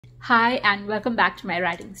Hi and welcome back to my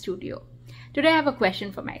writing studio. Today I have a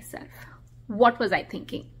question for myself. What was I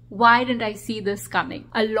thinking? Why didn't I see this coming?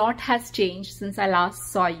 A lot has changed since I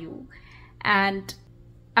last saw you and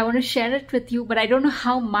I want to share it with you, but I don't know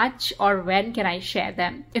how much or when can I share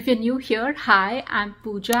them. If you're new here, hi, I'm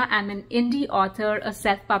Pooja. I'm an indie author, a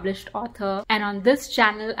self-published author, and on this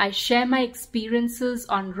channel I share my experiences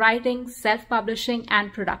on writing, self-publishing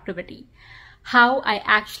and productivity. How I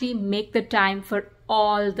actually make the time for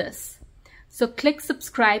all this. So click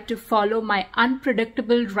subscribe to follow my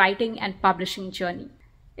unpredictable writing and publishing journey.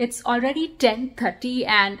 It's already 10:30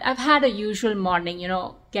 and I've had a usual morning,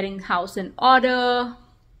 getting house in order,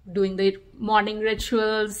 doing the morning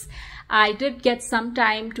rituals. I did get some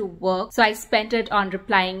time to work, so I spent it on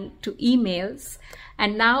replying to emails.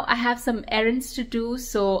 And now I have some errands to do,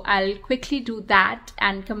 so I'll quickly do that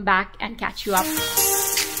and come back and catch you up.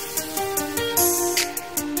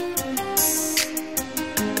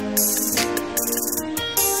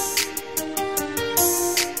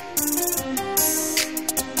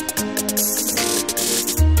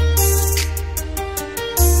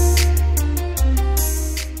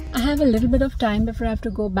 I have a little bit of time before I have to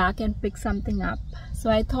go back and pick something up, so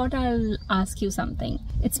I thought I'll ask you something.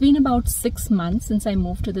 It's been about 6 months since I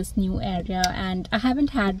moved to this new area and I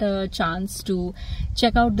haven't had a chance to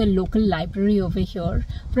check out the local library over here.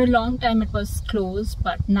 For a long time it was closed,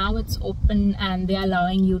 but now it's open and they're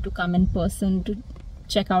allowing you to come in person to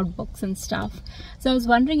check out books and stuff. So I was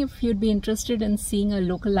wondering if you'd be interested in seeing a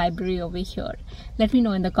local library over here. Let me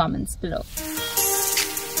know in the comments below.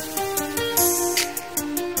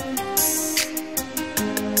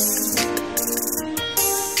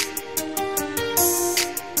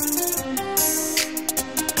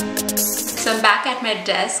 So I'm back at my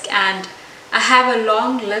desk and I have a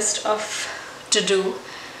long list of to do,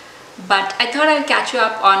 but I thought I'll catch you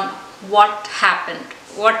up on what happened,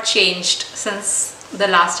 what changed since the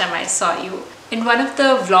last time I saw you. In one of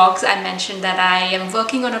the vlogs I mentioned that I am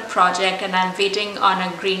working on a project and I'm waiting on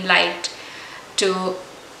a green light to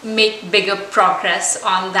make bigger progress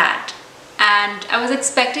on that. And I was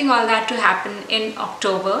expecting all that to happen in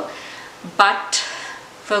October, but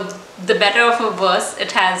for the better of a worse,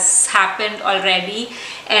 it has happened already,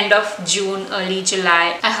 end of June, early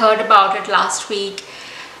July. I heard about it last week,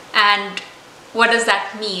 and what does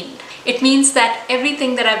that mean? It means that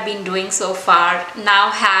everything that I've been doing so far now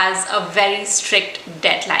has a very strict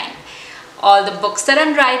deadline. All the books that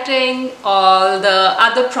I'm writing, all the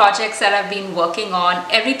other projects that I've been working on,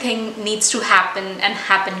 everything needs to happen and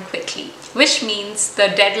happen quickly, which means the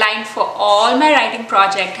deadline for all my writing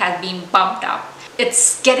project has been bumped up.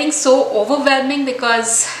 It's getting so overwhelming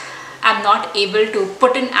because I'm not able to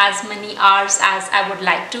put in as many hours as I would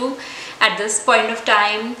like to at this point of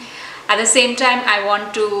time. At the same time, I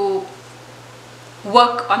want to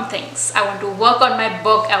work on things. I want to work on my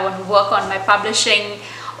book, I want to work on my publishing,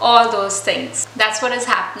 all those things. That's what is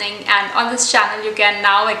happening, and on this channel you can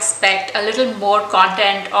now expect a little more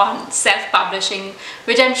content on self-publishing,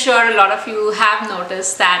 which I'm sure a lot of you have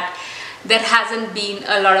noticed that there hasn't been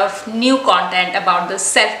a lot of new content about the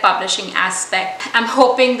self-publishing aspect. I'm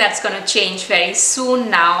hoping that's going to change very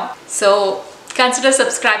soon now. So consider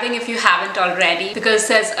subscribing if you haven't already, because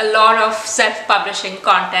there's a lot of self-publishing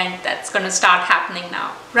content that's going to start happening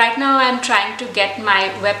now. Right now I'm trying to get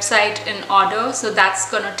my website in order, so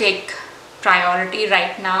that's going to take priority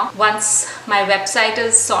right now. Once my website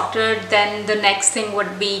is sorted, then the next thing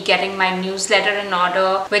would be getting my newsletter in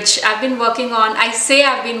order, which I've been working on. I say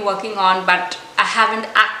I've been working on, but I haven't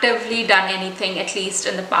actively done anything, at least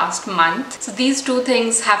in the past month. So these two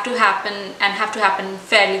things have to happen, and have to happen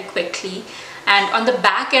fairly quickly. And on the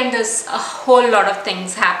back end, there's a whole lot of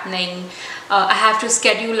things happening. I have to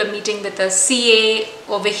schedule a meeting with a CA.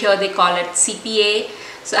 Over here they call it CPA.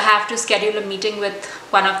 So I have to schedule a meeting with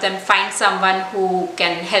one of them, find someone who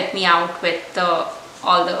can help me out with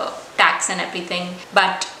all the tax and everything.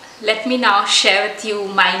 But let me now share with you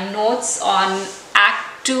my notes on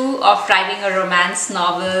Act 2 of writing a romance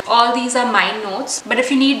novel. All these are my notes, but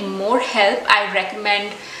if you need more help, I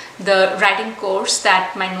recommend the writing course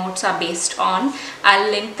that my notes are based on.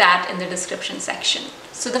 I'll link that in the description section.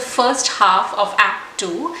 So the first half of Act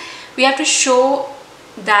 2, we have to show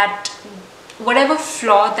that whatever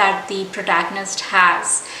flaw that the protagonist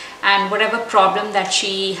has and whatever problem that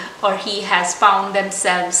she or he has found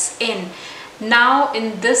themselves in, now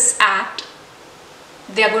in this act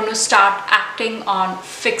they are going to start acting on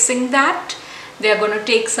fixing that. They are going to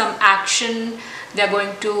take some action. They are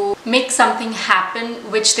going to make something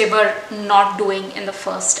happen which they were not doing in the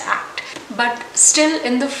first act. But still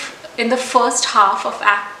in the first half of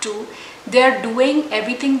Act 2, they are doing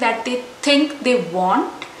everything that they think they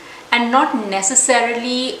want, and not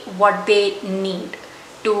necessarily what they need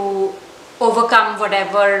to overcome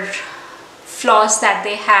whatever flaws that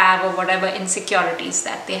they have or whatever insecurities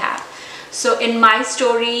that they have. So in my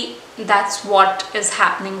story, that's what is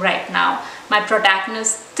happening right now. My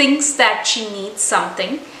protagonist thinks that she needs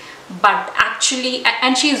something, but actually,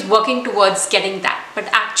 and she is working towards getting that, but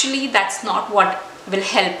actually that's not what will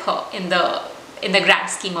help her in the grand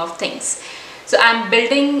scheme of things. So I'm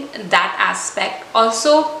building that aspect.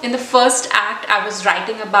 Also, in the first act, I was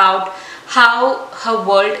writing about how her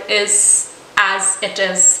world is as it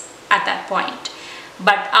is at that point.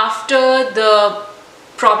 But after the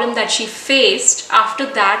problem that she faced, after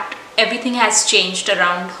that, everything has changed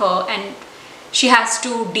around her and she has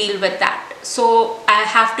to deal with that. So I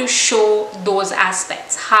have to show those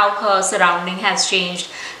aspects, how her surrounding has changed,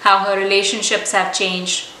 how her relationships have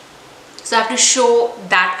changed. So I have to show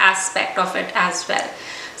that aspect of it as well.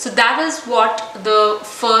 So that is what the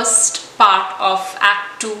first part of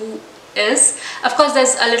Act 2 is. Of course,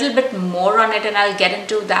 there's a little bit more on it and I'll get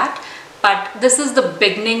into that. But this is the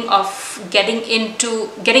beginning of getting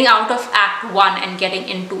out of Act 1 and getting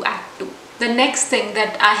into Act 2. The next thing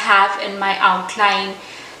that I have in my outline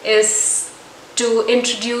is to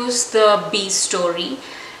introduce the B story.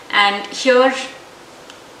 And here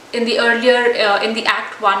in the in the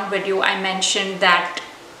Act 1 video, I mentioned that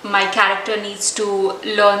my character needs to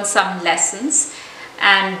learn some lessons,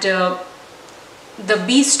 and the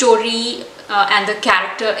B story and the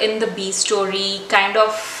character in the B story kind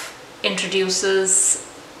of introduces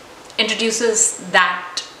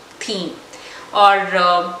that theme, or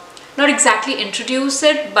not exactly introduce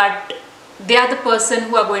it, but they are the person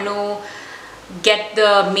who are going to get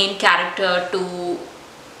the main character to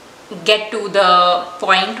get to the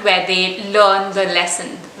point where they learn the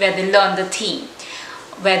lesson, where they learn the theme,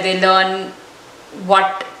 where they learn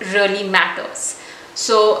what really matters.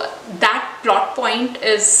 So that plot point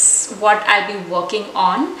is what I'll be working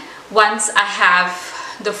on once I have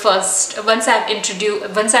once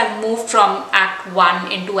I've moved from Act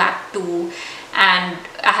 1 into Act 2, and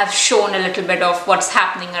I have shown a little bit of what's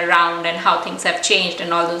happening around and how things have changed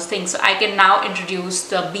and all those things. So I can now introduce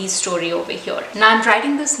the B story over here. Now I'm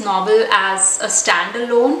writing this novel as a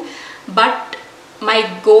standalone, but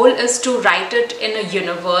my goal is to write it in a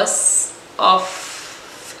universe of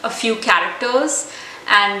a few characters,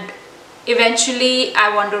 and eventually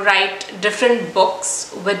I want to write different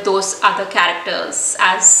books with those other characters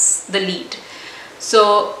as the lead.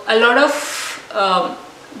 So a lot of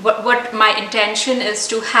what my intention is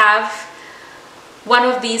to have one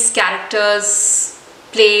of these characters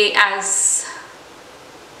play as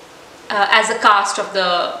a cast of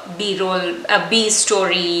the B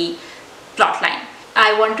story plotline.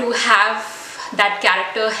 I want to have that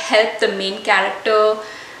character help the main character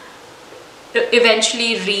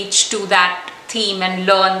eventually reach to that theme and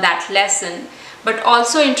learn that lesson, but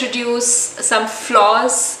also introduce some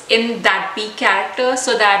flaws in that B character,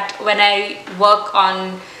 so that when I work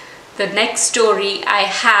on the next story, I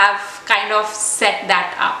have kind of set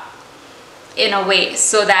that up in a way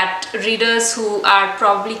so that readers who are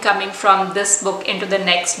probably coming from this book into the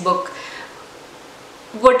next book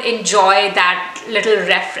would enjoy that little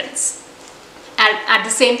reference. And at the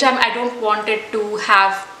same time, I don't want it to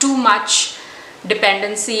have too much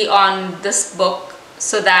dependency on this book,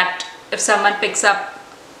 so that if someone picks up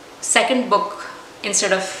second book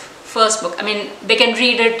instead of first book, I mean, they can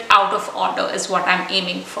read it out of order is what I'm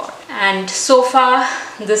aiming for. And so far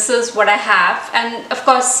this is what I have, and of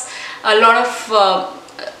course a lot of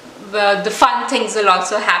the fun things will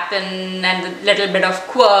also happen, and a little bit of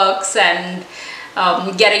quirks, and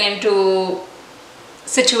getting into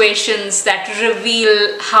situations that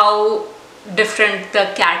reveal how different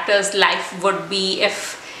the character's life would be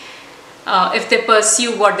if they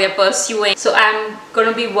pursue what they're pursuing. So I'm going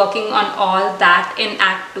to be working on all that in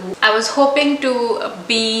Act 2. I was hoping to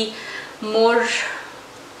be more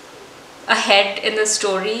ahead in the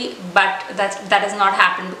story, but that has not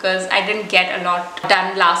happened because I didn't get a lot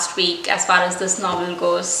done last week as far as this novel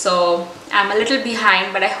goes. So I'm a little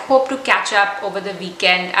behind, but I hope to catch up over the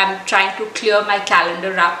weekend. I'm trying to clear my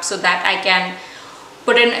calendar up so that I can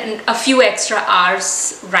put in a few extra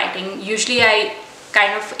hours writing. Usually I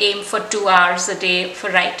kind of aim for 2 hours a day for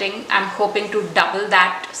writing. I'm hoping to double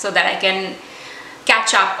that so that I can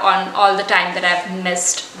catch up on all the time that I've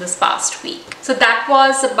missed this past week. So that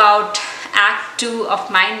was about Act 2 of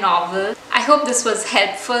my novel. I hope this was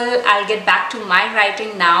helpful. I'll get back to my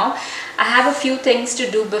writing now. I have a few things to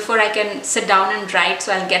do before I can sit down and write,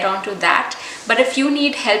 so I'll get on to that. But if you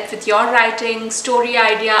need help with your writing, story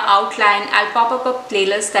idea, outline, I'll pop up a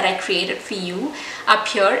playlist that I created for you up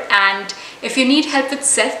here. And if you need help with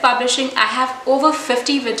self-publishing, I have over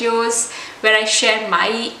 50 videos where I share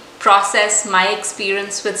my process, my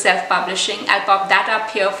experience with self-publishing. I'll pop that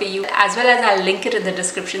up here for you, as well as I'll link it in the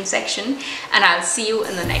description section, and I'll see you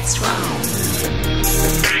in the next one.